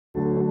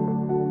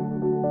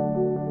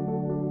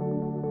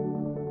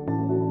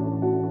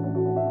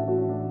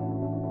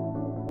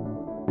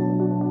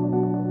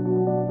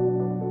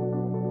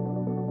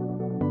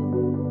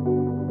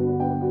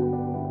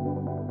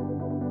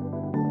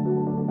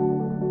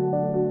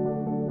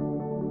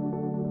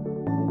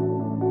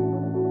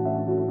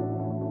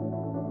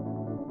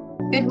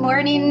Good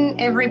morning,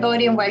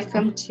 everybody, and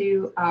welcome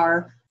to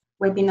our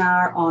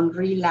webinar on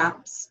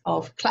relapse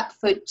of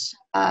Clubfoot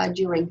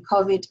during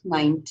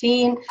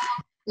COVID-19.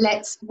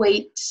 Let's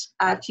wait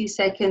a few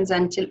seconds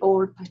until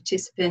all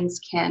participants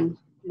can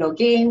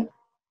log in.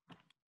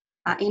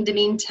 In the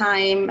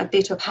meantime, a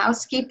bit of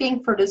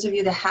housekeeping. For those of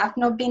you that have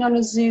not been on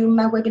a Zoom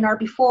webinar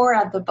before,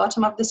 at the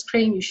bottom of the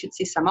screen, you should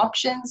see some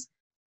options.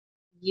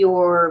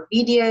 Your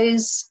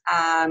videos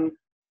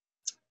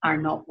are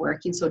not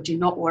working, so do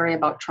not worry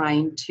about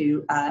trying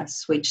to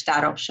switch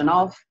that option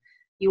off.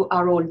 You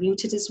are all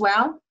muted as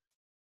well.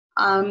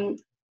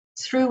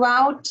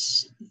 Throughout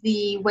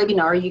the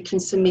webinar, you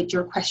can submit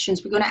your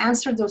questions. We're going to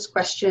answer those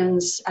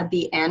questions at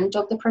the end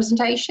of the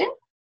presentation.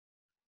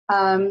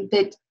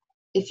 But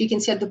if you can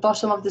see at the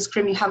bottom of the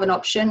screen, you have an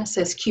option that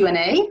says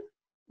Q&A.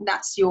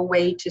 That's your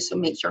way to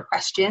submit your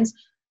questions.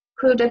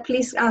 Could I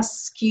please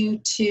ask you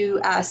to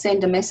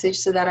send a message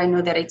so that I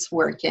know that it's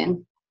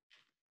working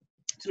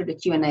through the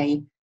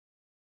Q&A?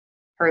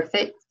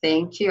 Perfect,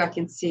 thank you. I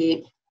can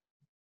see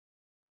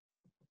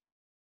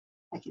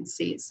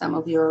some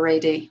of you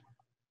already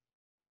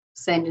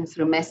sending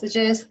through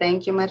messages.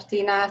 Thank you,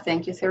 Martina.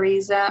 Thank you,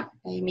 Teresa.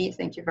 Amy,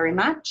 thank you very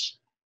much.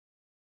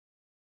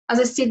 As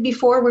I said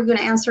before, we're going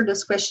to answer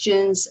those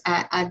questions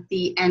at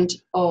the end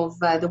of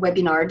the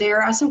webinar.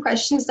 There are some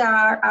questions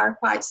that are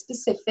quite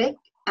specific,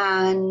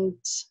 and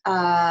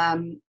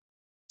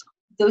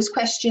those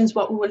questions,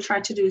 what we will try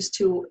to do is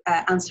to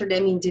answer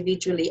them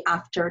individually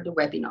after the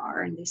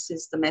webinar, and this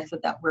is the method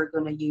that we're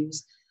going to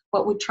use.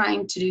 What we're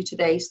trying to do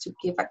today is to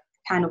give a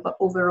kind of an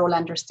overall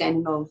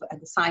understanding of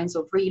the signs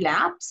of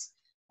relapse,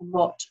 and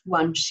what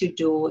one should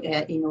do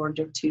in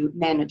order to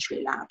manage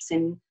relapse.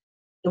 And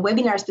the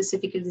webinar is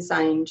specifically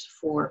designed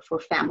for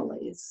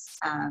families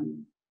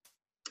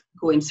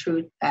going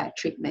through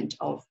treatment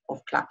of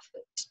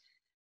Clubfoot.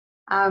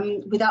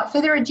 Without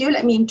further ado,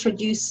 let me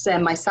introduce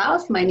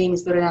myself. My name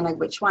is Loredana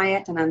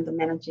Gwich-Wyatt, and I'm the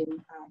Managing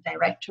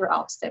Director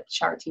of STEP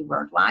Charity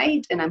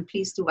Worldwide. And I'm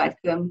pleased to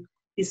welcome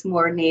this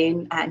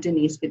morning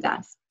Denise with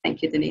us.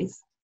 Thank you,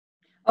 Denise.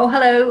 Oh,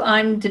 hello,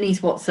 I'm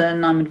Denise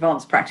Watson. I'm an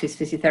advanced practice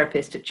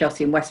physiotherapist at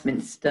Chelsea and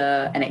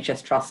Westminster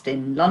NHS Trust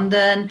in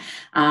London,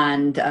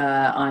 and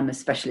I'm a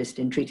specialist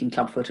in treating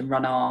Clubfoot and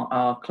run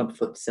our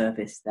Clubfoot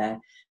service there.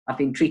 I've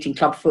been treating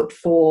Clubfoot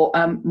for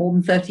more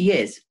than 30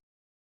 years.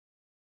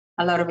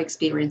 A lot of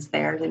experience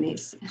there,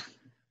 Denise.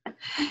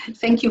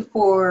 Thank you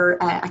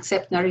for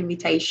accepting our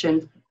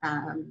invitation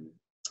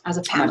as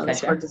a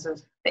panelist for this.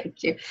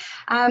 Thank you.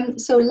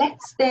 So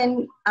let's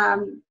then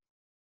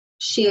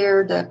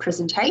share the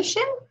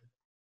presentation.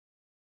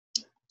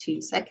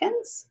 2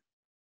 seconds.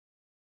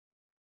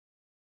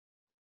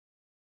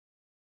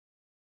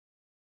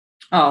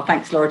 Oh,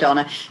 thanks,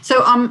 Loredana.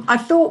 So I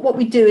thought what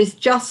we do is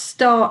just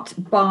start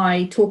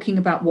by talking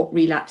about what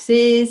relapse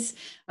is.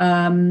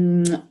 Oh,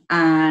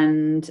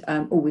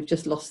 we've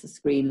just lost the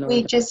screen, Loredana.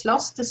 We just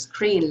lost the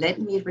screen. Let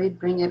me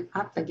bring it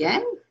up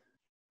again.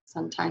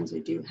 Sometimes we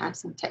do have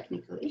some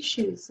technical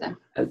issues.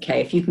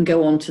 Okay, if you can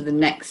go on to the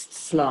next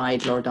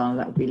slide, Loredana,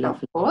 that would be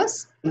lovely. Of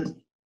course.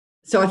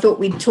 So I thought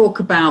we'd talk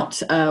about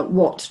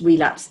what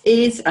relapse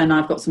is, and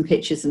I've got some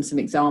pictures and some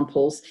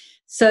examples.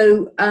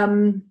 So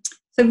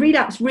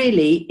relapse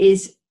really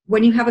is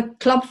when you have a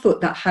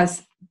clubfoot that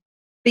has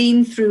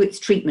been through its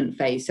treatment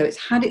phase. So it's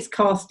had its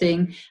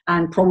casting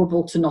and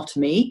probable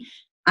tenotomy,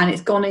 and it's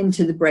gone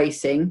into the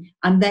bracing,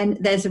 and then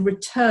there's a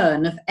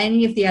return of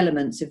any of the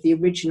elements of the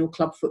original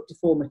clubfoot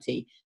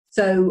deformity.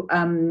 So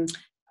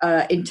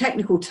in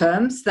technical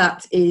terms,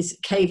 that is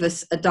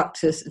cavus,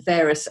 adductus,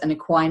 varus, and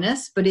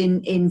equinus, but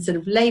in sort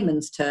of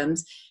layman's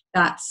terms,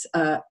 that's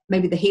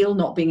maybe the heel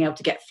not being able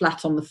to get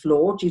flat on the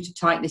floor due to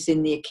tightness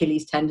in the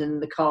Achilles tendon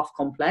and the calf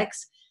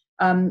complex.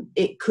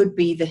 It could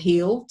be the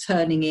heel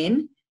turning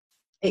in.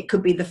 It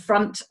could be the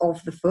front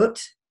of the foot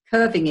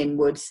curving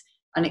inwards,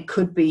 and it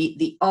could be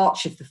the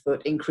arch of the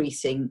foot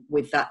increasing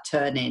with that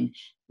turn in.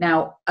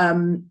 Now,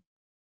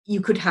 you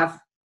could have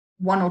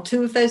one or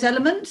two of those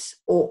elements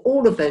or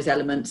all of those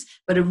elements,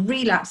 but a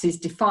relapse is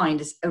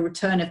defined as a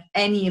return of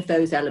any of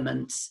those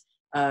elements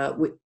of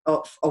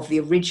the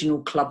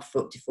original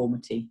clubfoot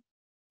deformity.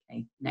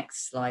 Okay,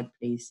 next slide,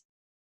 please.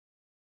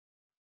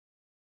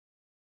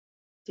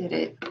 Did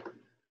it?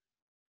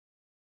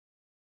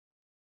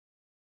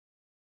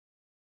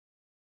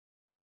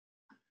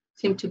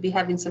 Seem to be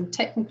having some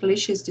technical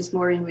issues this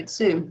morning with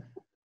Zoom.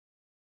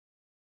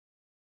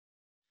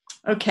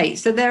 Okay,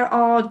 so there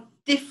are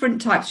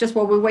different types, just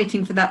while we're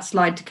waiting for that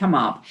slide to come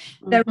up.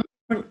 There are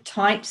different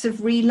types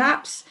of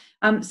relapse.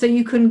 So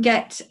you can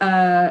get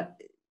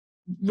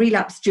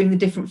relapse during the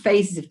different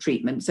phases of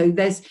treatment. So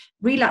there's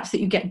relapse that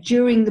you get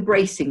during the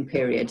bracing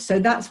period. So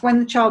that's when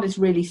the child is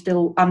really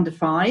still under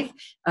 5,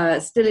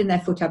 still in their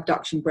foot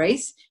abduction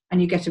brace,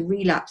 and you get a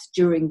relapse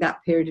during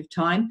that period of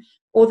time.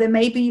 Or there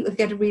may be you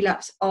get a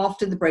relapse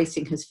after the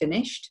bracing has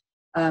finished,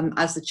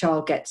 as the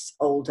child gets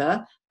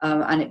older,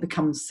 and it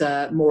becomes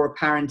more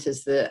apparent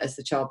as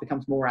the child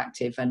becomes more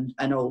active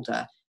and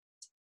older.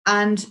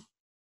 And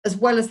as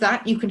well as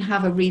that, you can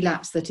have a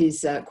relapse that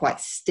is quite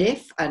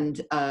stiff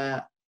and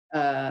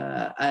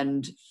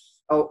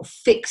or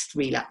fixed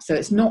relapse. So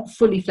it's not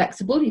fully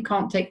flexible. You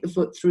can't take the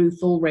foot through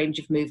full range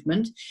of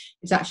movement.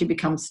 It's actually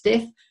become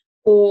stiff.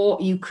 Or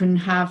you can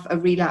have a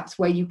relapse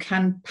where you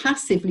can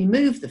passively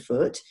move the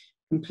foot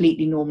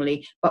completely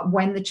normally, but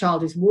when the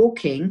child is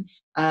walking,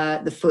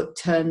 the foot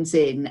turns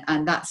in,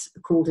 and that's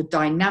called a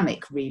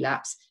dynamic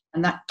relapse.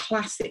 And that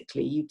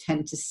classically, you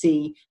tend to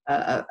see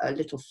a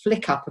little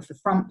flick up of the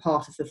front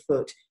part of the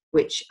foot,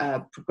 which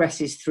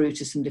progresses through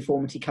to some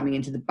deformity coming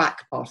into the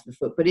back part of the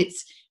foot. But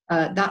it's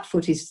that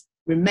foot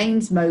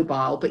remains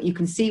mobile, but you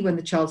can see when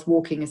the child's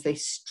walking, as they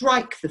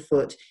strike the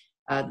foot,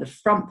 the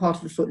front part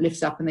of the foot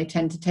lifts up, and they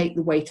tend to take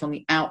the weight on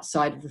the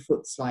outside of the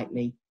foot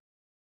slightly.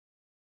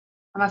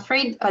 I'm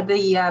afraid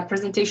the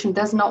presentation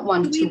does not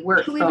want to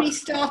work. Can we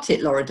restart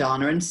it,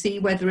 Loredana, and see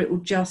whether it will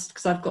just,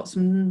 because I've got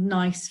some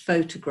nice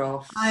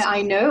photographs.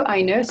 I know.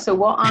 So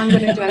what I'm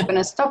going to do, I'm going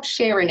to stop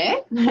sharing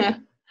it.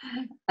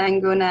 I'm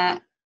going to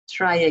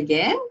try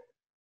again.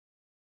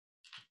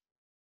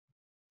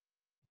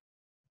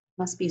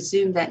 Must be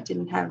Zoom that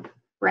didn't have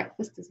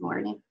breakfast this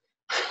morning.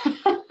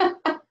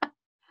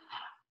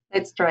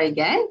 Let's try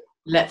again.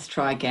 Let's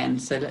try again.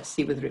 So let's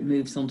see whether it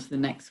moves on to the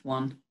next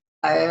one.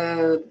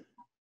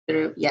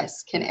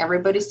 Yes. Can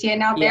everybody see it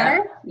now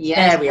better?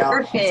 Yes. There we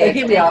are. Perfect. So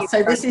here we are.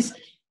 So this is,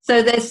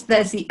 so there's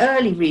the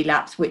early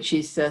relapse, which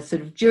is sort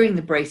of during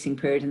the bracing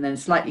period, and then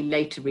slightly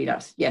later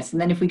relapse. Yes.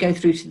 And then if we go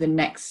through to the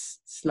next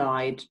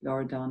slide,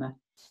 Loredana.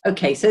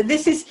 Okay. So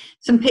this is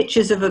some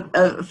pictures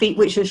of feet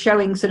which are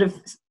showing sort of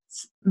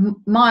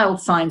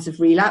mild signs of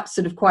relapse,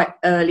 sort of quite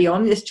early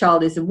on. This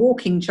child is a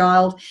walking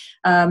child.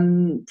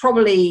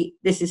 Probably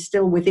this is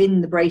still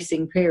within the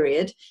bracing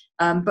period.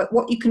 But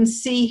what you can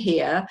see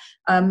here,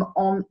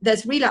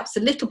 there's relapse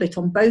a little bit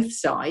on both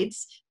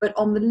sides, but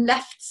on the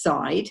left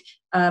side,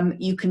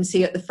 you can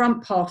see at the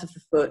front part of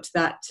the foot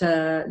that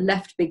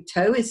left big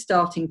toe is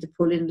starting to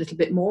pull in a little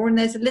bit more, and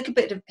there's a little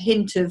bit of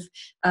hint of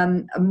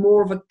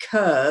more of a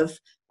curve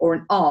or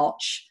an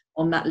arch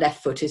on that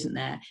left foot, isn't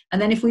there?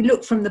 And then if we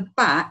look from the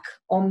back,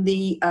 on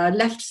the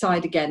left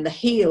side again, the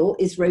heel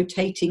is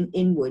rotating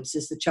inwards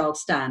as the child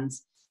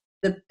stands.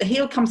 The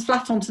heel comes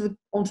flat onto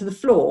the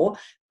floor,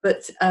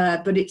 but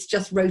it's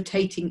just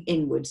rotating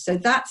inwards. So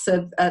that's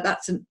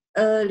an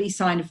early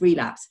sign of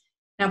relapse.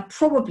 Now,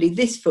 probably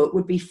this foot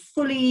would be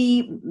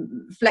fully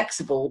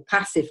flexible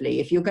passively.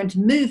 If you're going to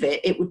move it,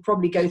 it would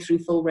probably go through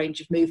full range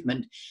of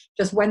movement.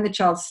 Just when the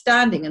child's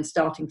standing and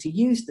starting to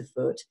use the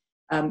foot,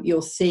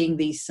 you're seeing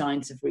these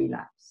signs of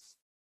relapse.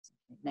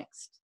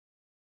 Next.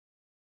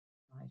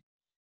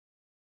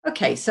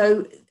 Okay,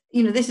 so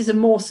this is a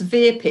more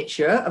severe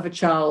picture of a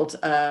child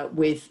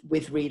with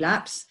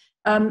relapse,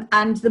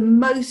 and the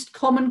most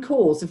common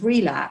cause of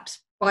relapse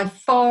by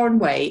far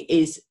and away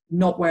is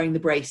not wearing the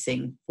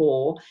bracing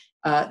for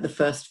the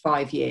first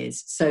 5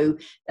 years. So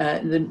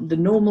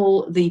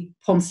the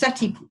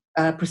Ponseti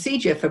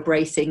procedure for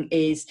bracing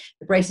is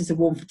the braces are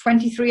worn for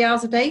 23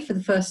 hours a day for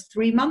the first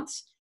 3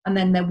 months, and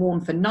then they're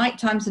worn for night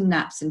times and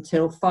naps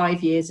until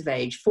 5 years of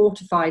age, 4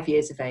 to 5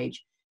 years of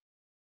age.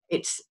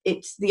 It's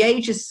the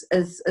age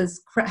has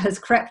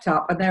crept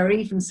up, and there are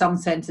even some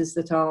centres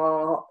that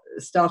are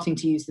starting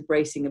to use the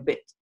bracing a bit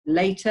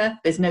later.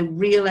 There's no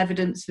real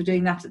evidence for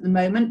doing that at the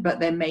moment, but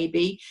there may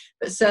be.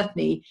 But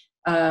certainly,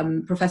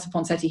 Professor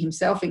Ponseti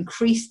himself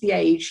increased the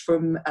age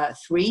from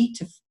 3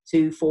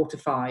 to 4 to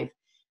 5.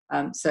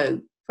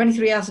 So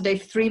 23 hours a day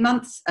for 3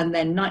 months, and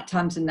then night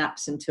times and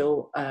naps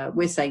until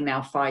we're saying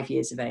now 5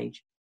 years of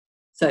age.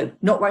 So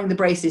not wearing the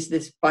braces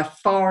is by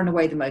far and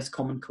away the most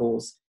common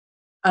cause.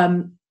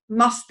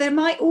 There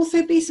might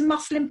also be some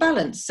muscle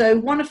imbalance. So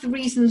one of the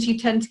reasons you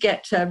tend to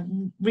get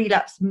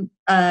relapse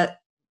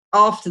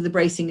after the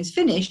bracing is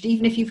finished,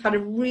 even if you've had a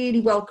really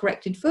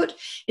well-corrected foot,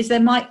 is there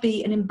might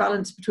be an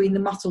imbalance between the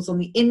muscles on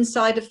the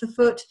inside of the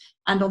foot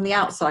and on the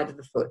outside of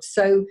the foot.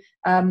 So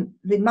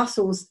the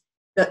muscles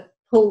that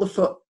pull the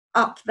foot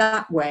up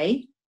that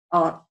way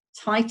are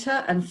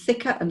tighter and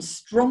thicker and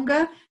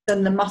stronger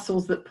than the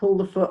muscles that pull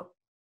the foot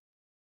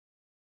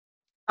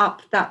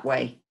up that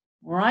way.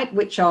 All right,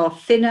 which are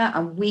thinner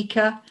and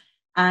weaker,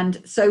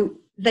 and so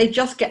they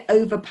just get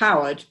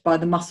overpowered by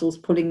the muscles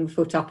pulling the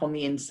foot up on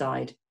the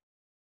inside.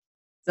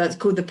 So it's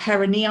called the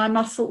peronei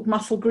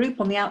muscle group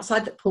on the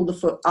outside that pull the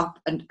foot up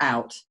and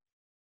out.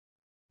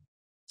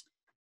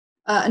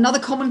 Another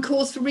common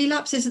cause for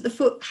relapse is that the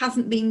foot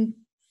hasn't been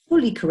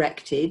fully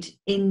corrected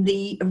in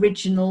the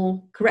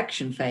original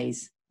correction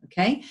phase.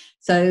 Okay,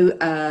 so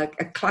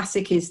a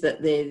classic is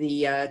that the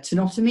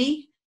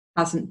tenotomy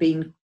hasn't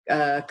been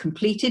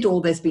completed,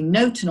 or there's been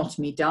no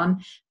tenotomy done,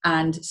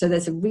 and so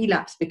there's a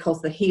relapse because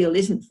the heel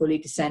isn't fully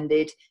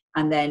descended,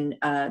 and then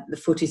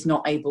the foot is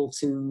not able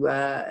to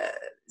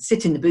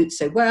sit in the boots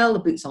so well, the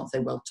boots aren't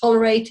so well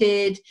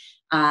tolerated,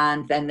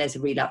 and then there's a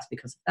relapse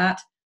because of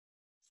that.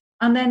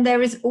 And then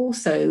there is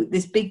also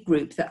this big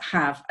group that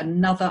have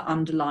another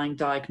underlying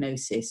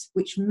diagnosis,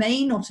 which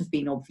may not have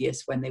been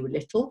obvious when they were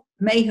little,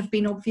 may have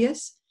been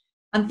obvious,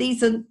 and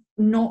these are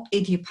not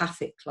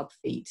idiopathic club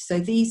feet. So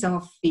these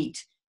are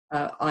feet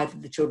either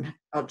the children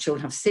have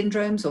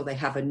syndromes, or they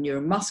have a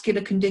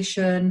neuromuscular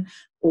condition,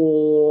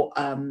 or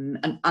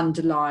an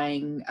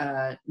underlying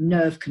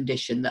nerve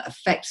condition that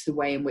affects the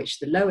way in which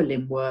the lower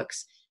limb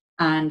works.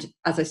 And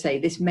as I say,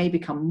 this may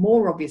become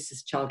more obvious as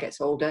the child gets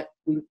older.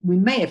 We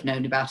may have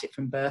known about it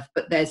from birth,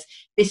 but this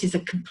is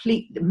a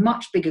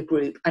much bigger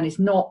group, and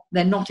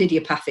they're not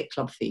idiopathic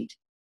club feet.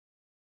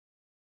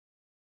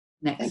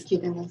 Next. Thank you,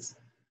 Denise.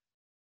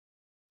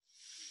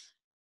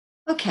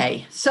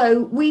 Okay,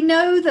 so we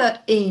know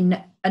that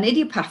in an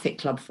idiopathic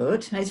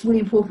clubfoot, and it's really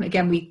important,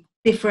 again, we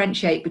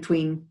differentiate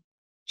between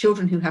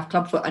children who have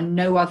clubfoot and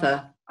no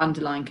other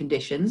underlying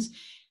conditions.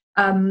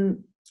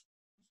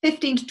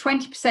 15 to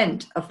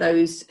 20% of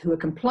those who are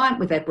compliant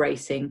with their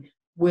bracing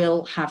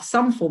will have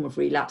some form of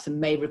relapse and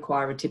may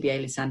require a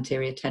tibialis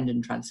anterior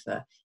tendon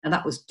transfer. And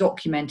that was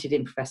documented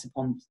in Professor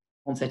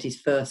Ponsetti's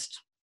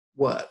first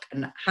work,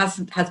 and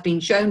has been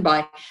shown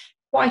by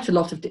quite a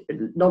lot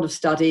of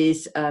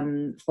studies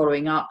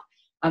following up,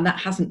 and that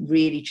hasn't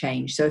really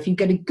changed. So if you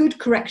get a good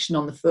correction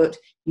on the foot,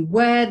 you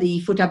wear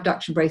the foot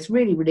abduction brace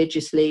really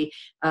religiously,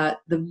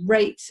 the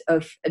rate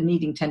of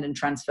needing tendon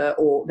transfer,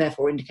 or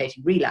therefore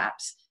indicating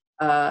relapse,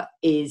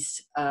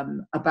 is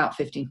about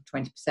 15 to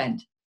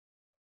 20%.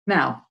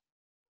 Now,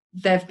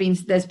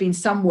 there's been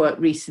some work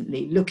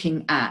recently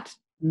looking at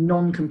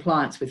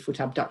non-compliance with foot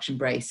abduction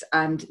brace,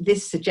 and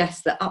this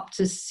suggests that up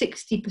to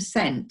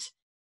 60%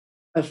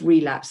 of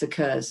relapse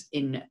occurs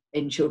in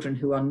children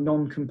who are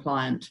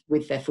non-compliant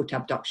with their foot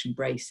abduction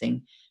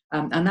bracing,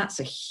 and that's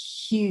a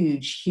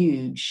huge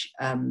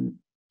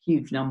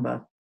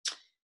number.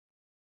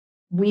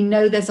 We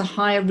know there's a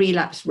higher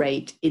relapse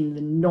rate in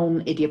the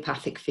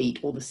non-idiopathic feet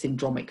or the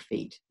syndromic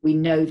feet. We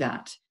know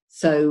that.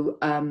 So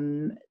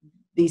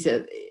these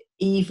are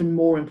even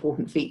more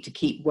important feet to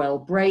keep well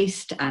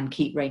braced and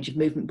keep range of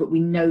movement, but we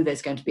know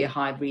there's going to be a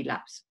high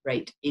relapse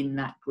rate in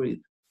that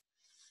group.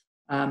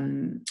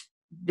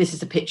 This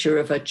is a picture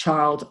of a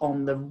child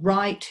on the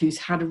right who's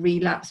had a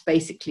relapse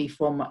basically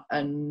from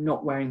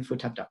not wearing the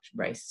foot abduction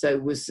brace. So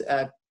was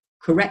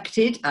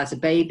corrected as a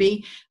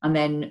baby and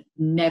then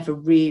never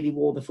really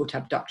wore the foot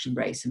abduction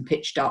brace, and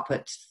pitched up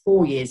at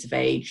 4 years of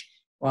age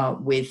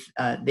with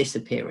this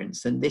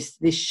appearance. And this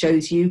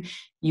shows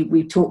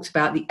we talked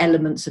about the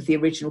elements of the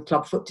original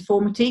clubfoot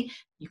deformity.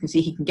 You can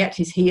see he can get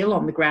his heel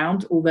on the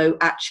ground, although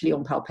actually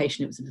on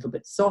palpation it was a little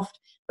bit soft,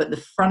 but the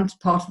front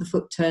part of the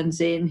foot turns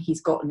in.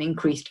 He's got an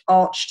increased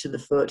arch to the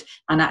foot,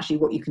 and actually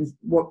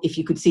if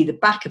you could see the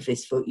back of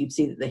this foot, you'd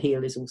see that the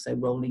heel is also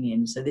rolling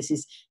in. So this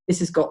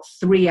has got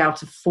 3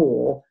 out of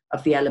 4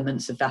 of the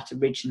elements of that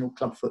original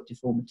clubfoot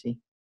deformity.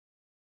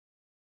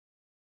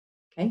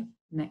 Okay,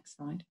 next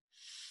slide.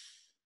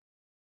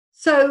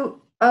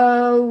 So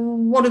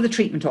what are the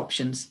treatment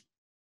options?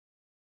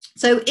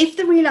 So if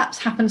the relapse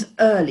happens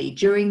early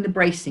during the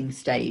bracing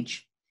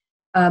stage,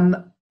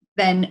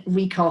 then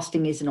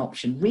recasting is an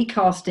option.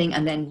 Recasting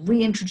and then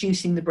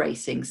reintroducing the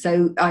bracing.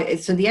 So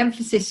the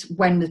emphasis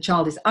when the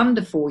child is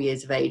under 4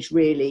 years of age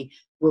really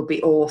will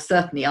be, or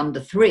certainly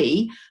under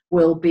 3,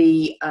 will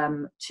be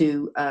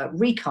to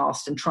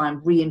recast and try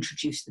and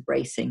reintroduce the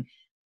bracing.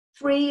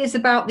 3 is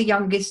about the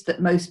youngest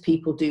that most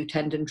people do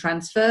tendon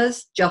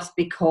transfers, just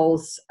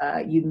because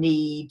you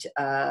need,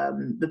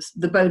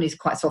 the bone is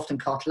quite soft and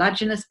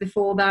cartilaginous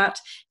before that.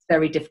 It's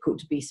very difficult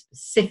to be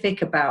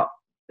specific about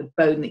the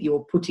bone that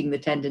you're putting the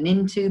tendon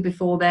into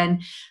before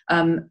then.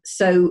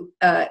 So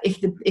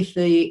if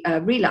the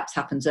relapse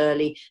happens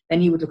early,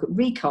 then you would look at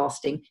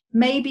recasting,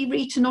 maybe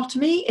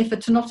retenotomy, if a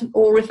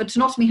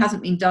tenotomy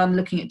hasn't been done,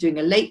 looking at doing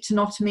a late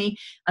tenotomy,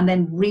 and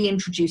then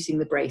reintroducing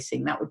the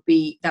bracing. That would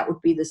be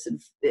the sort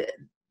of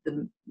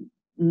the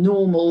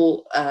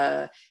normal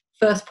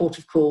first port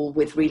of call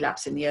with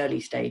relapse in the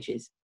early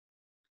stages.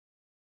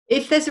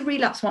 If there's a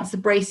relapse once the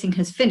bracing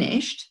has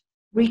finished,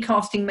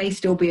 recasting may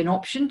still be an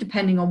option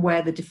depending on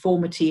where the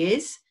deformity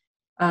is,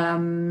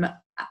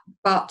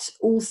 but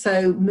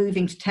also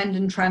moving to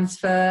tendon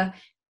transfer.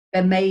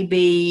 There may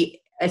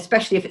be,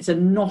 especially if it's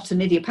not an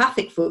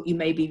idiopathic foot, you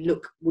maybe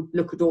would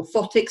look at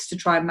orthotics to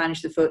try and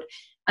manage the foot,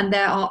 and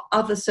there are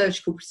other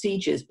surgical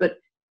procedures. But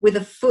with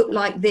a foot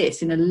like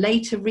this in a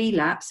later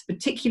relapse,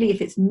 particularly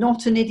if it's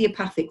not an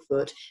idiopathic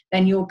foot,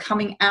 then you're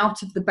coming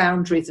out of the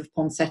boundaries of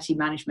Ponsetti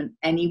management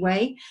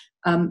anyway.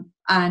 I'm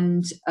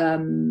not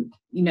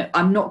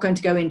going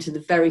to go into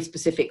the very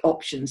specific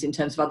options in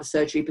terms of other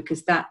surgery,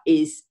 because that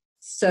is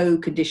so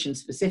condition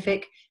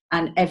specific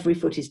and every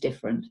foot is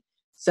different.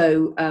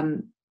 So,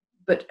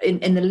 but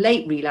in the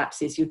late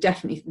relapses, you're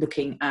definitely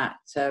looking at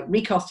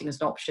recasting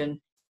as an option,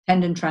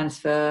 tendon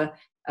transfer.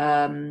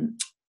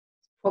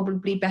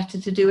 Probably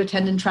better to do a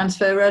tendon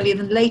transfer earlier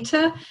than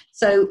later.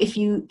 So if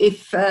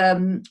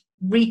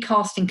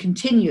recasting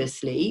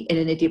continuously in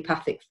an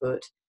idiopathic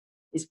foot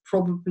is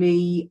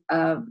probably,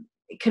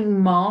 it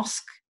can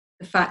mask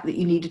the fact that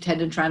you need a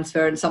tendon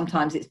transfer, and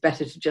sometimes it's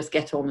better to just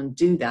get on and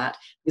do that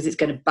because it's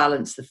going to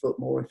balance the foot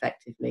more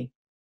effectively.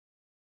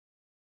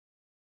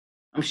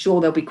 I'm sure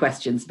there'll be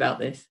questions about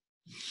this.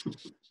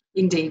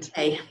 Indeed.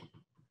 Okay.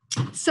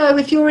 So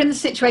if you're in the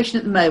situation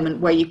at the moment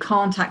where you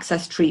can't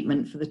access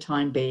treatment for the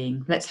time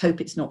being, let's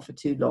hope it's not for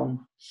too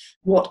long,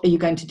 what are you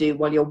going to do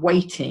while you're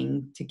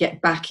waiting to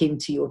get back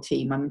into your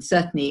team? I mean,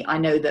 certainly I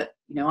know that,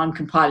 you know, I'm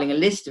compiling a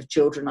list of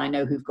children I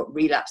know who've got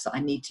relapse that I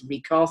need to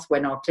recast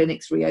when our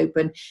clinics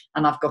reopen,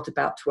 and I've got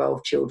about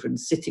 12 children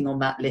sitting on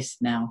that list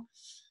now.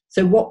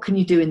 So what can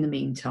you do in the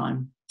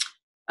meantime?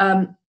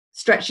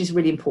 Stretch is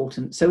really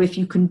important. So if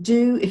you can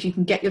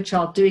get your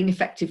child doing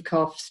effective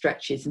calf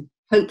stretches, and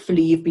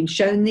hopefully you've been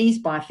shown these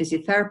by a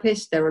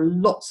physiotherapist. There are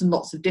lots and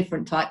lots of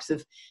different types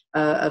of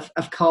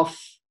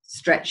calf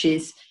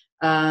stretches.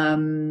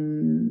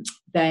 Then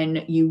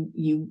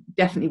you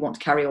definitely want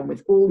to carry on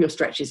with all your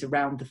stretches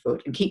around the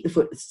foot and keep the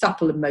foot as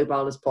supple and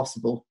mobile as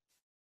possible.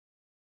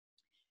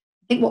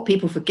 I think what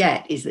people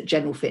forget is that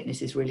general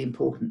fitness is really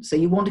important. So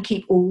you want to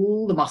keep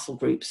all the muscle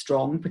groups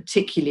strong,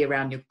 particularly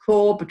around your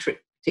core,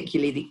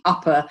 particularly the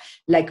upper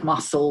leg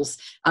muscles,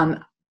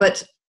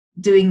 but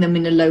doing them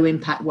in a low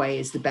impact way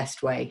is the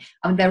best way.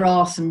 There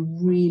are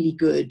some really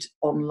good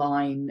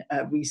online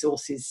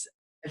resources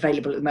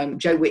available at the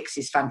moment. Joe Wicks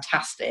is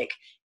fantastic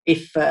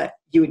if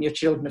you and your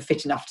children are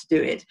fit enough to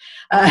do it.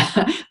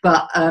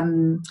 But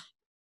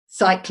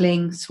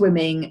cycling,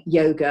 swimming,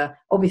 yoga.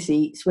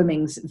 Obviously,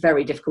 swimming's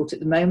very difficult at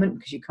the moment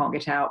because you can't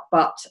get out.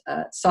 But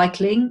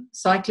cycling's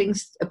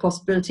a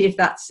possibility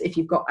if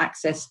you've got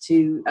access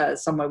to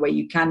somewhere where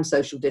you can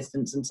social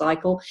distance and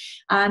cycle.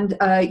 And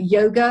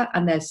yoga,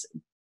 and there's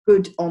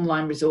good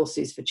online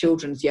resources for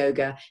children's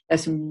yoga.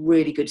 There's some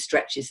really good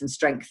stretches and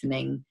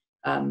strengthening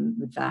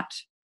with that.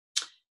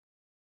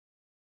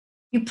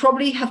 You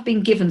probably have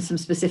been given some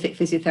specific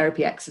physiotherapy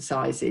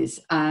exercises,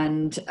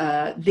 and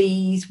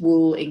these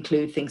will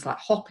include things like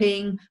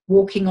hopping,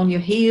 walking on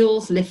your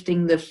heels,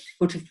 lifting the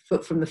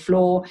foot from the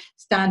floor,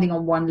 standing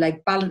on one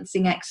leg,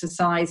 balancing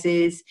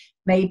exercises,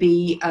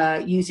 maybe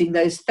using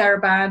those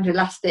TheraBand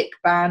elastic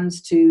bands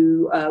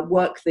to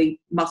work the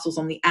muscles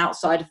on the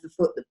outside of the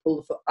foot that pull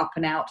the foot up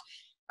and out.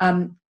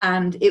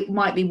 And it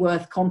might be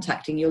worth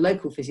contacting your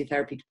local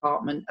physiotherapy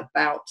department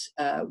about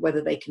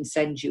whether they can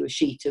send you a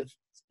sheet of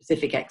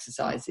specific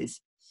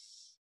exercises.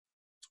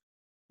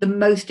 The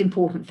most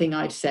important thing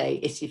I'd say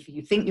is if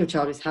you think your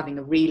child is having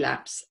a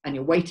relapse and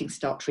you're waiting to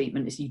start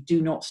treatment, is you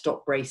do not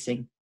stop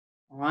bracing.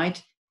 All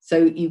right. So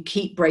you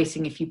keep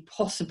bracing if you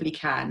possibly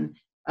can,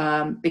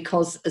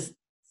 because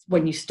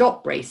when you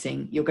stop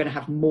bracing, you're going to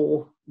have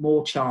more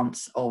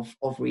chance of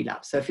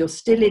relapse. So if you're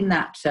still in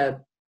that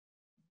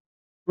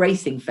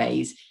bracing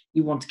phase,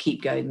 you want to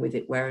keep going with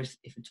it, whereas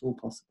if at all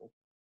possible.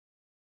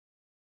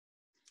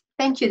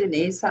 Thank you,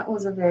 Denise. That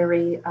was a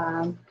very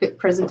good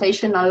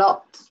presentation. A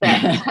lot that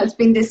has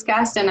been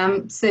discussed, and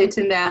I'm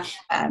certain that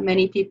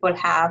many people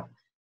have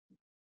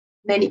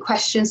many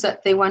questions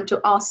that they want to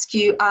ask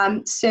you.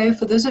 So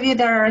for those of you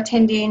that are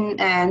attending,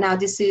 now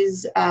this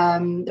is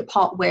the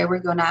part where we're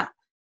going to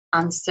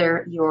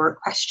answer your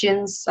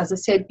questions. As I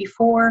said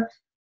before,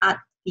 at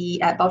the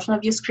bottom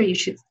of your screen, you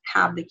should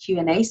have the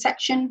Q&A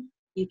section.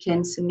 You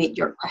can submit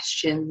your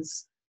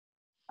questions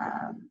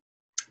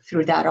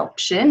through that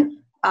option.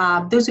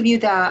 Those of you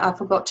that I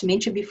forgot to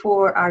mention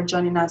before are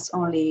joining us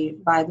only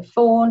by the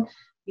phone.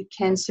 You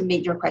can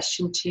submit your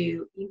question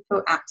to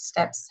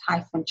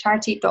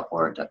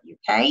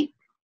info@steps-charity.org.uk.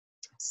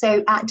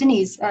 So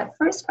Denise,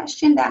 first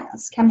question that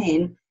has come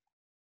in,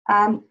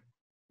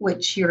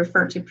 which you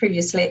referred to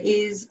previously,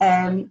 is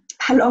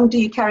how long do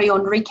you carry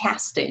on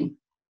recasting?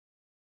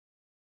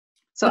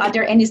 So are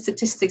there any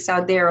statistics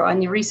out there or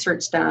any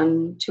research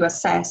done to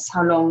assess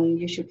how long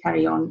you should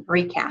carry on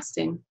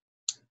recasting?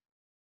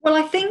 Well,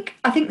 I think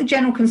the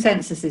general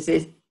consensus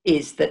is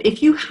that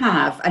if you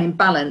have an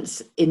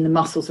imbalance in the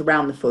muscles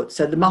around the foot,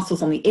 so the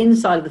muscles on the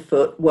inside of the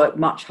foot work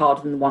much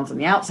harder than the ones on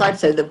the outside.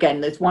 So again,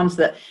 those ones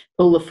that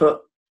pull the foot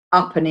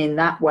up and in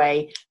that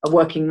way are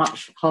working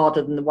much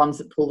harder than the ones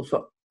that pull the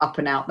foot up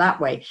and out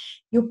that way.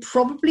 You're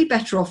probably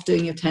better off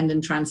doing your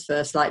tendon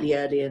transfer slightly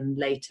earlier than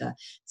later.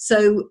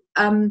 So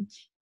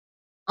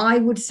I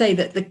would say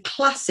that the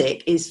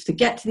classic is to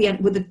get to the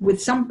end with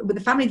the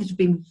family that have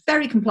been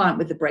very compliant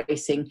with the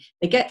bracing.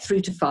 They get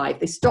through to 5,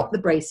 they stop the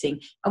bracing,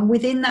 and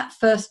within that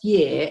first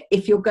year,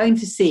 if you're going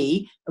to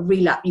see a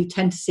relapse, you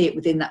tend to see it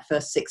within that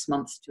first 6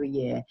 months to a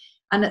year.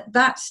 And at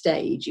that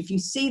stage, if you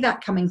see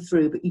that coming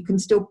through, but you can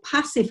still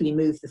passively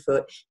move the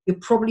foot, you're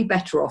probably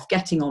better off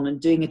getting on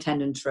and doing a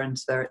tendon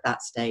transfer at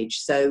that stage.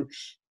 So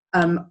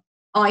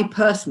I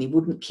personally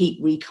wouldn't keep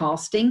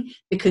recasting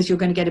because you're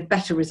going to get a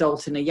better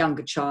result in a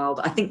younger child.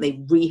 I think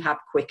they rehab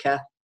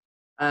quicker.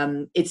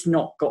 It's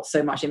not got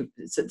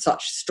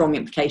such strong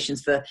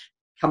implications for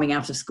coming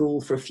out of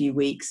school for a few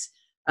weeks.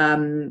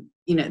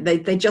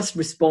 They just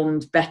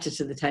respond better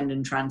to the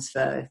tendon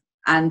transfer.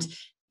 And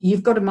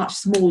you've got a much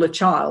smaller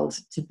child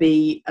to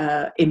be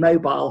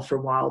immobile for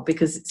a while,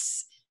 because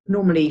it's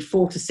normally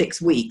 4 to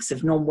 6 weeks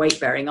of non-weight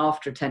bearing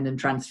after a tendon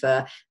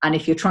transfer. And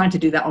if you're trying to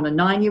do that on a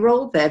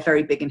 9-year-old, they're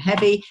very big and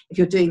heavy. If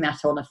you're doing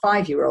that on a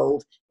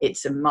 5-year-old,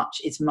 it's much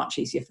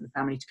easier for the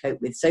family to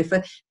cope with. So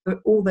for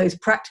all those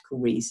practical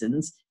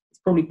reasons, it's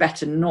probably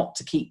better not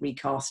to keep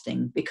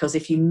recasting, because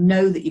if you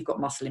know that you've got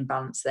muscle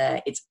imbalance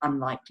there, it's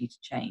unlikely to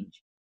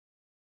change.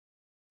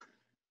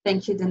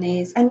 Thank you,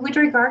 Denise. And with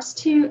regards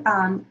to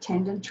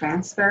tendon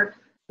transfer,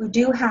 we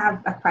do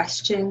have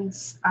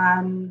questions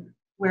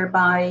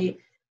whereby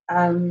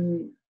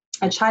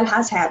a child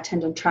has had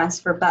tendon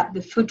transfer, but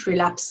the foot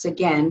relapses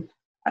again.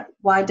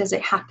 Why does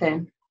it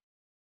happen?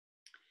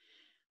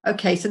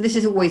 Okay, so this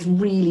is always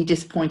really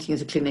disappointing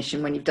as a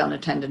clinician when you've done a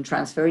tendon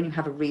transfer and you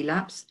have a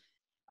relapse.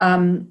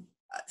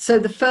 So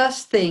the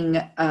first thing,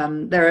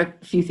 there are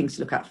a few things to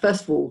look at.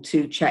 First of all,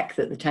 to check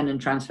that the tendon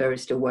transfer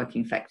is still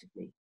working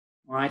effectively.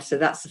 All right, so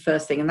that's the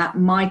first thing, and that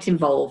might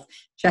involve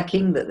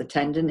checking that the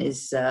tendon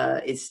is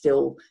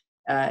still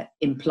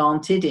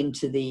implanted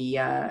into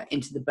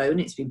the bone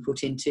it's been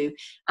put into,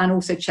 and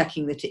also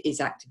checking that it is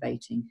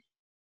activating.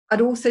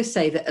 I'd also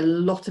say that a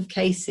lot of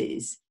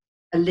cases,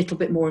 a little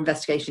bit more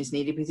investigation is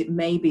needed, because it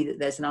may be that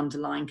there's an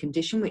underlying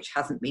condition which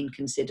hasn't been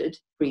considered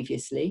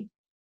previously.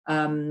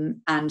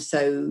 And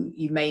so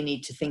you may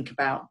need to think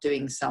about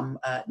doing some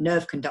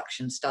nerve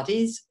conduction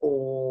studies,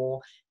 or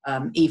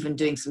even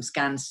doing some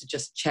scans to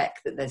just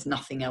check that there's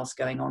nothing else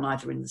going on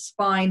either in the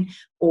spine,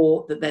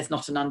 or that there's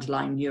not an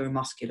underlying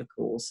neuromuscular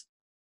cause.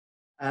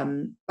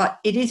 But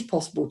it is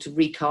possible to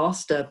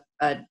recast a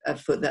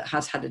foot that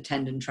has had a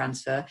tendon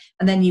transfer,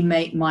 and then you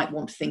might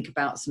want to think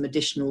about some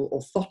additional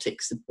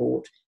orthotic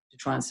support to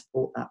try and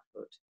support that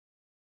foot.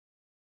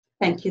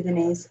 Thank you,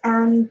 Denise.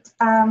 And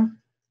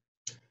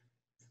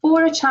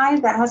for a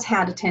child that has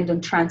had a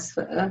tendon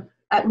transfer,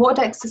 what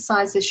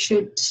exercises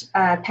should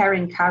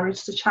parent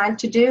encourage the child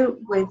to do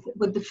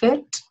with the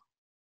foot?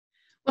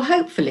 Well,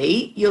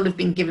 hopefully you'll have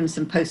been given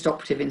some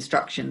post-operative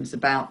instructions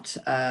about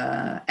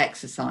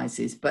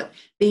exercises, but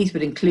these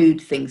would include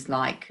things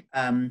like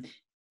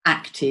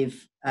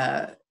active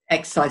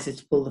exercises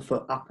to pull the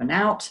foot up and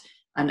out,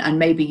 and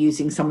maybe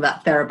using some of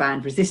that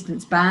TheraBand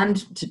resistance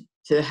band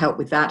to help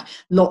with that.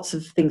 Lots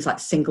of things like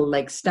single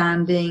leg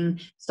standing,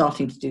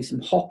 starting to do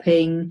some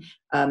hopping,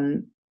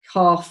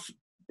 calf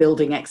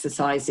building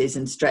exercises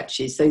and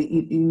stretches. So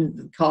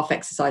the calf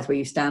exercise where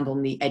you stand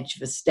on the edge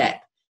of a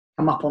step,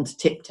 come up onto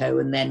tiptoe,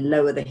 and then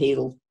lower the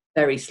heel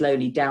very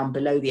slowly down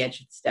below the edge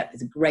of the step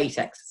is a great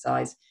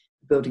exercise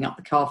for building up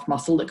the calf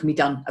muscle that can be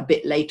done a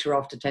bit later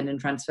after tendon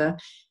transfer.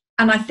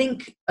 And I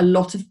think a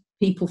lot of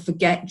people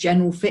forget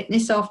general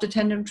fitness after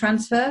tendon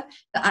transfer,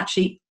 that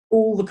actually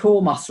all the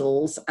core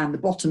muscles and the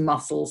bottom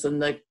muscles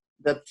and the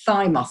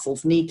thigh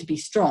muscles need to be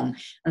strong.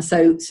 And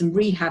so some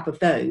rehab of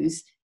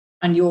those,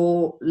 and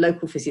your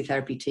local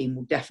physiotherapy team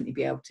will definitely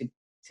be able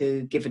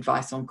to give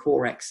advice on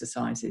core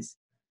exercises.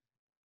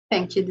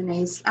 Thank you,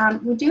 Denise.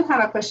 We do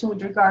have a question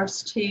with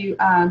regards to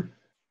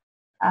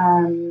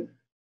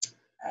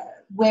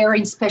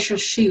wearing special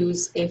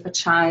shoes if a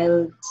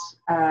child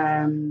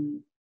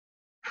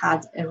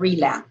had a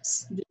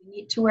relapse. Do you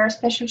need to wear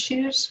special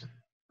shoes?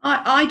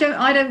 I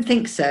don't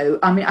think so.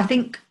 I mean, I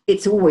think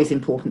it's always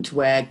important to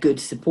wear good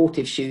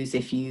supportive shoes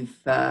if you've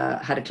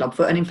had a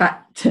clubfoot. And in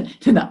fact,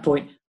 to that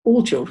point,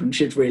 all children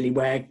should really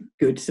wear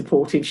good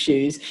supportive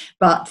shoes.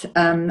 But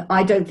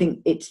I don't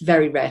think it's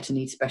very rare to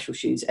need special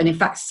shoes. And in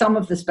fact, some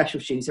of the special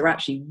shoes are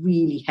actually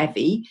really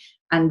heavy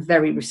and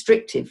very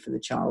restrictive for the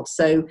child.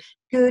 So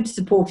good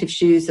supportive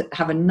shoes that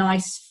have a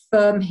nice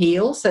firm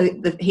heel, so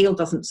the heel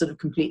doesn't sort of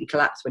completely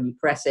collapse when you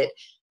press it,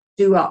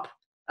 do up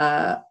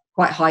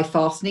quite high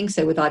fastening,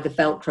 so with either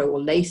Velcro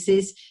or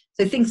laces.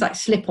 So things like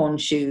slip-on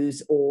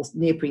shoes or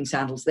neoprene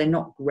sandals, they're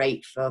not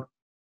great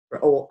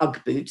or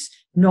Ugg boots,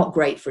 not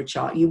great for a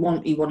child. You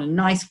want a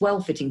nice,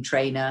 well-fitting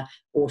trainer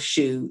or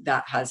shoe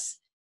that has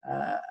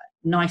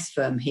nice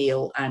firm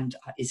heel and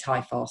is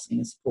high fastening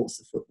and supports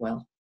the foot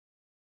well.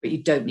 But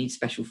you don't need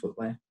special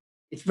footwear.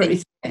 It's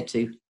fair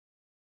too.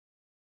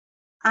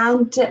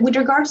 And with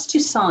regards to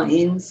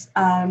signs,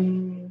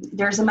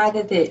 there's a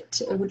mother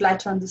that would like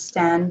to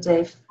understand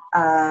if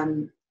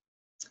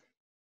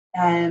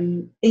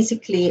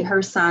basically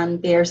her son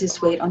bears his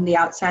weight on the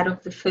outside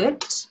of the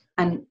foot,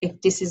 and if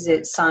this is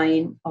a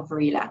sign of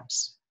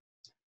relapse.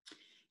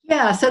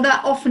 Yeah, so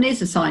that often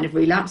is a sign of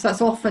relapse.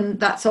 That's often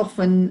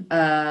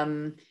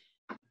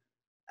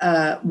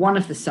one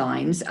of the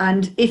signs,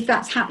 and if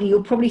that's happening,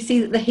 you'll probably see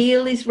that the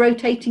heel is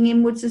rotating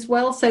inwards as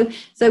well. So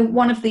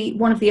one of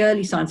the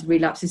early signs of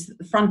relapse is that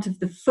the front of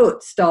the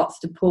foot starts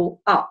to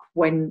pull up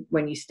when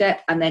you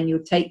step, and then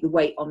you'll take the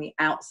weight on the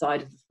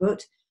outside of the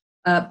foot.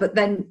 But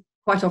then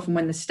quite often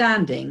when they're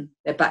standing,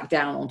 they're back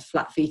down onto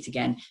flat feet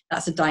again.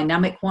 That's a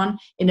dynamic one.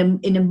 In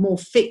a more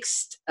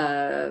fixed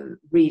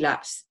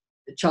relapse,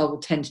 the child will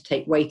tend to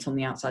take weight on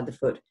the outside of the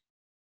foot.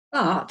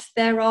 But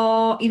there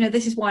are,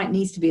 this is why it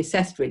needs to be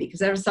assessed really, because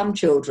there are some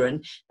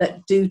children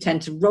that do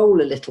tend to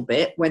roll a little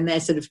bit when they're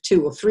sort of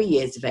 2 or 3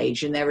 years of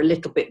age and they're a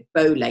little bit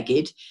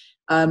bow-legged.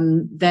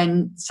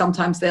 Then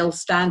sometimes they'll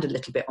stand a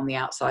little bit on the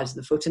outside of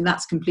the foot, and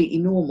that's completely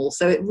normal.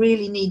 So it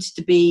really needs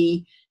to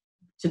be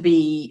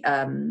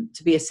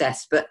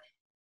assessed. But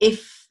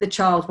if the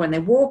child, when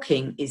they're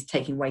walking, is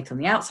taking weight on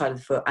the outside of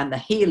the foot and the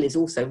heel is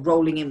also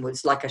rolling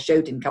inwards, like I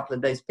showed in a couple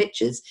of those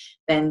pictures,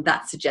 then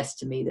that suggests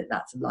to me that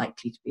that's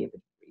likely to be a bit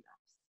of relapse.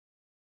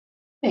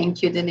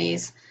 Thank you,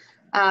 Denise.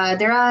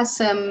 There are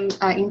some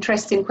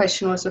interesting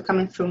questions also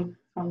coming from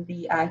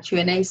the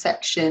Q&A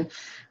section.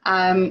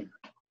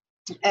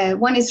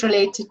 One is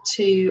related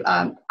to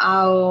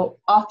how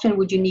often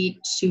would you need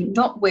to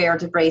not wear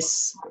the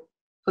brace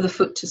for the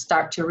foot to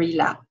start to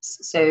relapse?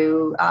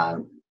 So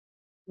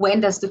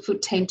when does the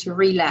foot tend to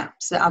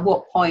relapse? At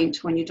what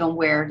point when you don't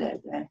wear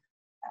the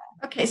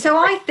Okay, so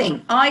I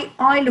think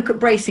I look at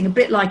bracing a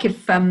bit like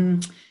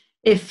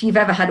if you've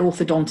ever had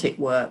orthodontic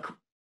work.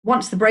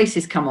 Once the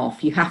braces come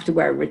off, you have to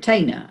wear a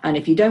retainer. And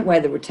if you don't wear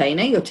the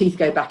retainer, your teeth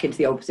go back into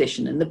the old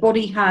position. And the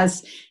body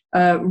has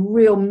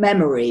real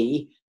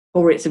memory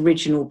for its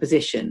original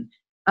position.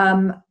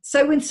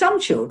 So in some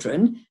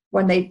children,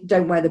 when they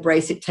don't wear the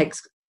brace, it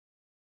takes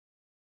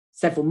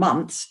several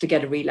months to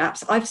get a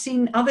relapse. I've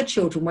seen other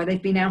children where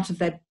they've been out of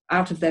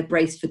their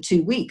brace for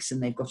 2 weeks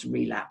and they've got a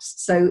relapse.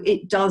 So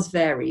it does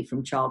vary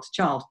from child to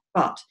child.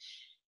 But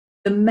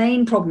the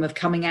main problem of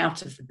coming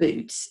out of the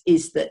boots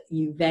is that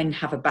you then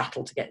have a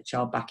battle to get the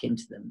child back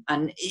into them.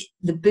 And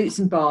the boots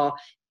and bar,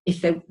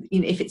 if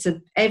it's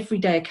an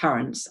everyday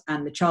occurrence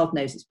and the child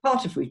knows it's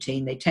part of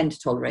routine, they tend to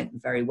tolerate them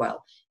very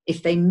well.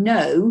 If they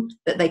know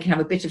that they can have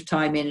a bit of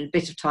time in and a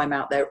bit of time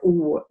out, they're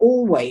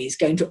always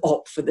going to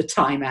opt for the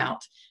time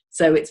out.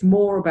 So it's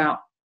more about,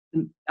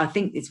 I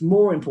think it's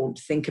more important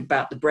to think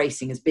about the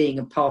bracing as being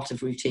a part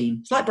of routine.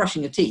 It's like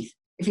brushing your teeth.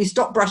 If you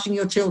stop brushing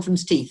your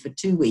children's teeth for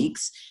 2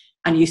 weeks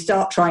and you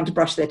start trying to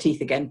brush their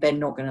teeth again, they're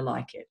not going to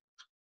like it.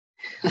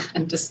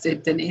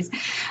 Understood, Denise.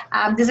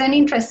 There's an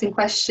interesting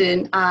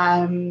question.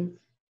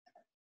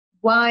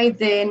 Why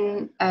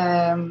then,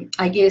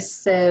 I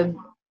guess, who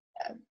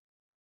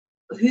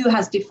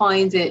has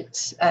defined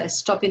it,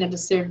 stopping at a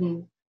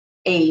certain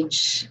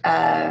age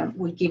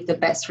will give the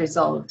best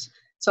result?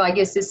 So I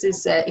guess this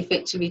is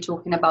effectively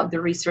talking about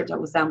the research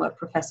that was done by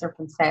Professor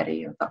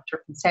Pansetti or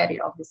Dr. Pansetti,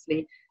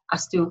 obviously,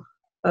 as to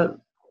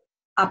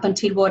up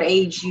until what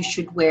age you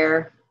should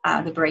wear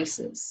the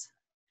braces.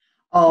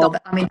 Oh,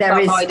 I mean,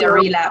 there's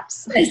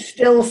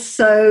still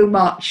so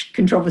much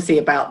controversy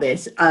about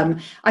this.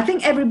 I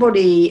think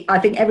everybody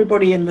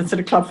in the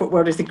sort of clubfoot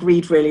world has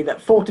agreed really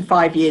that 4 to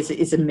 5 years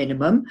is a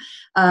minimum.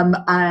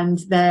 And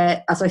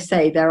there, as I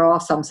say, there are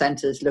some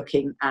centres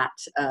looking at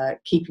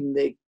keeping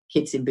the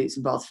kids in boots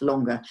and bars for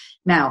longer.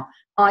 Now,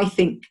 I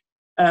think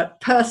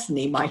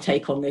personally, my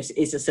take on this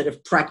is a sort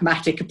of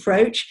pragmatic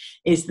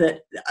approach, is that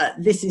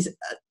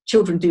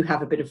children do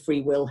have a bit of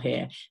free will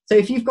here. So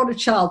if you've got a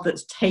child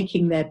that's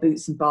taking their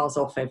boots and bars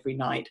off every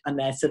night and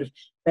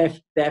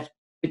they're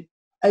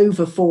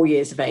over 4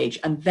 years of age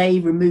and they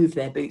remove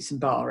their boots and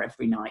bar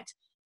every night,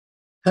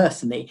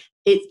 personally,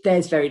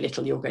 there's very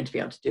little you're going to be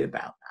able to do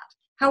about that.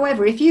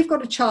 However, if you've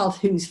got a child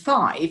who's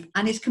 5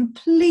 and is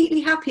completely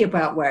happy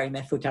about wearing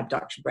their foot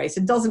abduction brace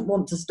and doesn't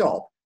want to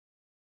stop,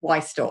 why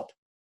stop?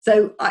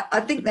 So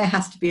I think there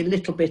has to be a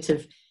little bit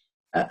of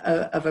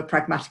a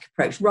pragmatic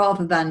approach,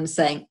 rather than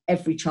saying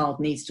every child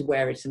needs to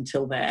wear it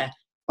until they're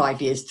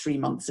 5 years, 3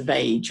 months of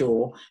age,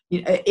 or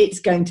it's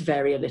going to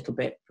vary a little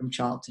bit from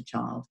child to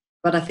child.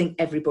 But I think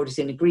everybody's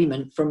in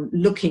agreement from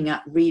looking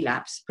at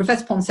relapse.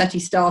 Professor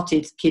Ponseti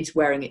started kids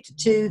wearing it to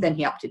 2, then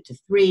he upped it to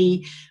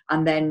 3,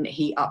 and then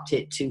he upped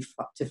it to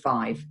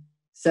 5.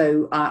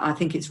 So I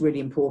think it's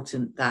really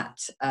important that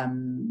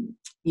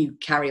you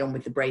carry on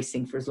with the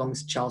bracing for as long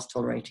as the child's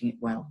tolerating it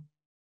well.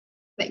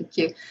 Thank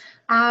you.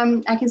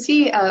 I can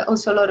see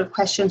also a lot of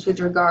questions with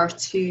regard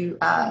to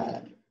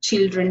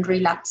children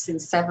relapsing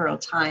several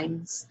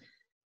times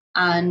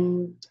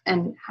and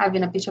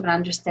having a bit of an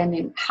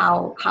understanding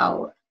how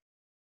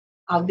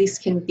this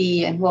can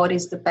be and what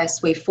is the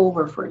best way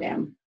forward for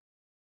them.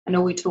 I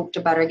know we talked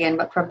about it again,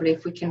 but probably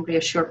if we can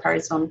reassure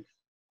parents on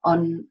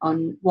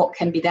what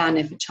can be done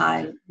if a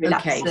child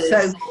relapses.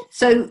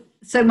 Okay,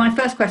 so my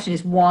first question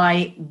is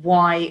why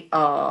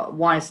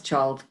is a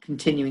child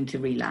continuing to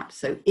relapse?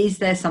 So is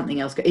there something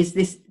else? Is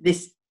this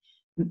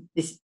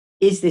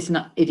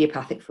an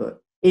idiopathic foot?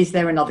 Is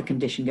there another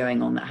condition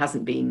going on that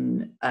hasn't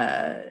been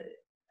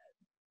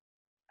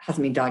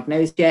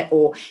diagnosed yet?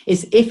 Or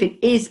if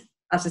it is,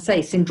 as I say,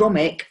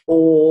 syndromic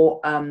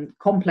or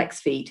complex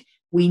feet,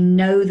 we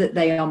know that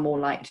they are more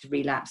likely to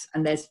relapse,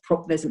 and there's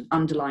an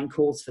underlying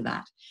cause for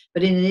that.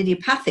 But in an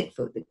idiopathic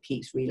foot that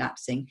keeps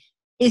relapsing,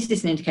 is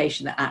this an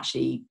indication that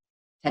actually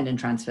tendon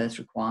transfer is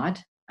required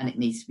and it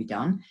needs to be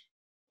done?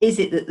 Is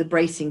it that the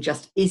bracing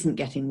just isn't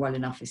getting well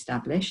enough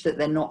established, that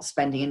they're not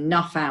spending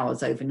enough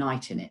hours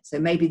overnight in it? So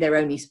maybe they're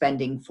only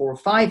spending 4 or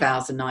 5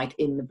 hours a night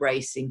in the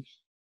bracing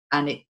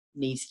and it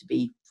needs to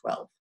be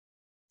 12.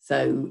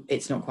 So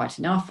it's not quite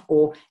enough.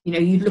 Or,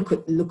 you look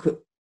at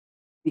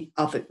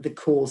the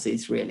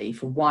causes really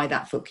for why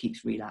that foot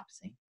keeps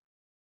relapsing.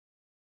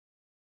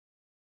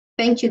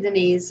 Thank you,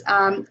 Denise.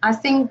 I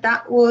think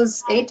that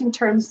was it in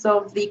terms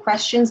of the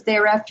questions.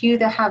 There are a few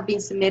that have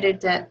been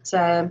submitted that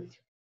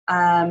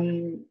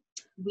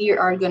we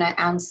are going to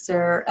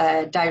answer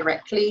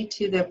directly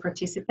to the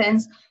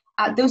participants.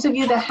 Those of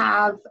you that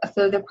have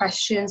further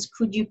questions,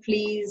 could you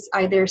please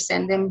either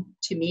send them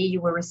to me?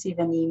 You will receive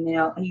an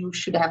email. You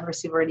should have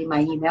received already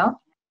my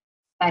email.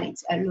 But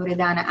it's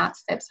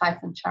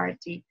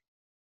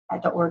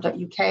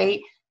loredana@stepsharity.org.uk.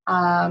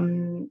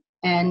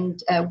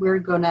 And we're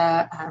going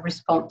to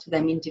respond to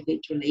them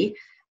individually.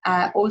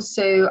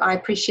 Also, I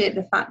appreciate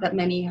the fact that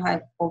many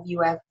of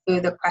you have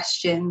further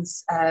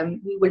questions.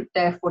 We will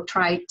therefore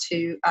try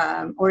to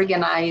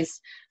organize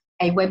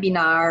a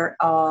webinar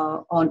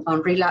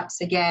on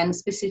relapse again,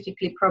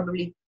 specifically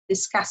probably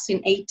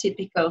discussing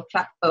atypical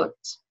Clubfoot,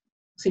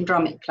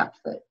 syndromic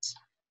Clubfoot.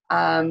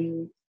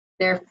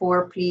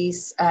 Therefore,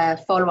 please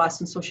follow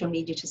us on social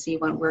media to see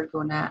when we're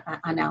going to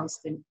announce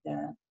the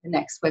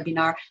next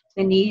webinar.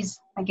 Denise,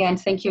 again,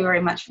 thank you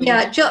very much.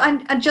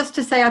 And just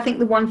to say, I think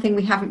the one thing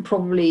we haven't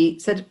probably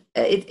said,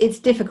 it's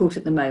difficult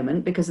at the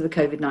moment because of the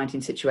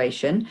COVID-19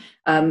 situation,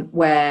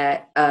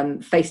 where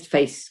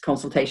face-to-face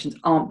consultations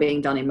aren't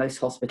being done in most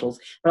hospitals.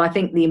 But I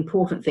think the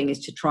important thing is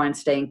to try and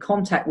stay in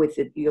contact with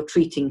your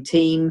treating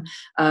team,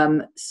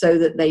 so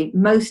that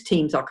most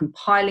teams are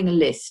compiling a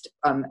list,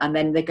 and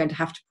then they're going to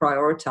have to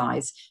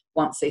prioritize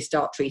once they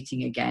start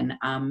treating again.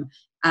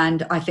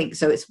 And I think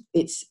so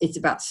it's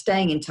about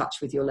staying in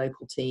touch with your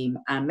local team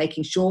and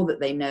making sure that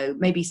they know,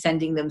 maybe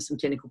sending them some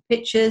clinical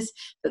pictures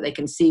that they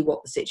can see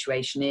what the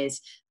situation is,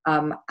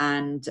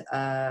 and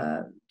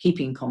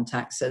keeping in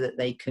contact so that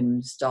they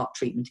can start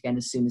treatment again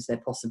as soon as they're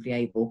possibly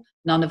able.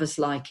 None of us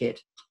like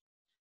it.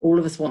 All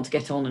of us want to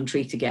get on and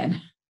treat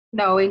again.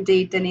 No,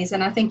 indeed, Denise.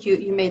 And I think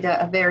you made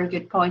a very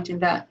good point in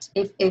that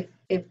if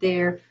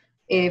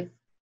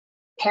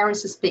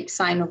parents suspect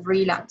sign of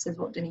relapse, is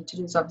what they need to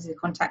do is obviously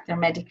contact their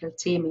medical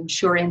team,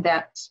 ensuring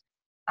that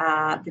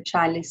the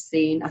child is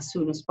seen as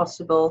soon as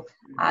possible.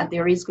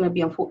 There is going to be,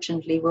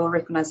 unfortunately, we'll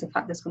recognize the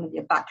fact there's going to be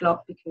a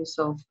backlog because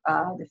of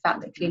the fact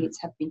that clinics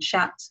have been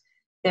shut.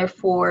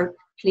 Therefore,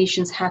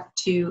 clinicians have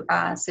to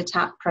set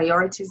up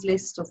priorities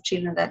list of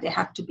children that they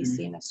have to be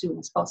seen as soon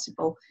as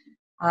possible.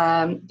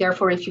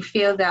 Therefore, if you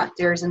feel that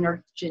there is an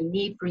urgent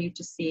need for you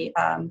to see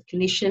a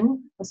clinician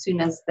as soon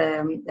as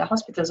the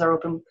hospitals are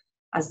open,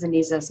 as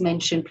Denise has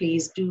mentioned,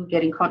 please do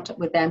get in contact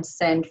with them,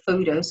 send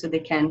photos so they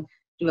can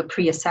do a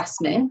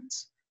pre-assessment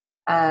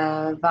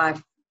via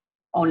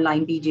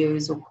online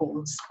videos or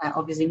calls.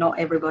 Obviously, not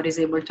everybody is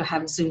able to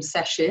have Zoom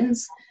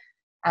sessions.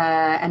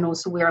 And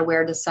also, we're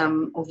aware that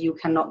some of you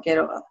cannot get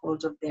a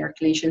hold of their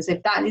clinicians.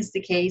 If that is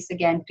the case,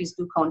 again, please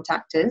do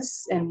contact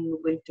us and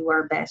we'll do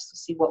our best to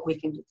see what we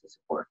can do to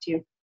support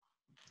you.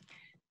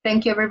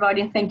 Thank you, everybody.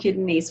 And thank you,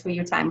 Denise, for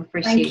your time.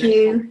 Appreciate it. Thank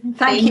you.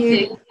 Thank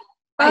you.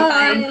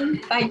 Bye-bye.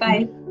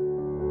 Bye-bye.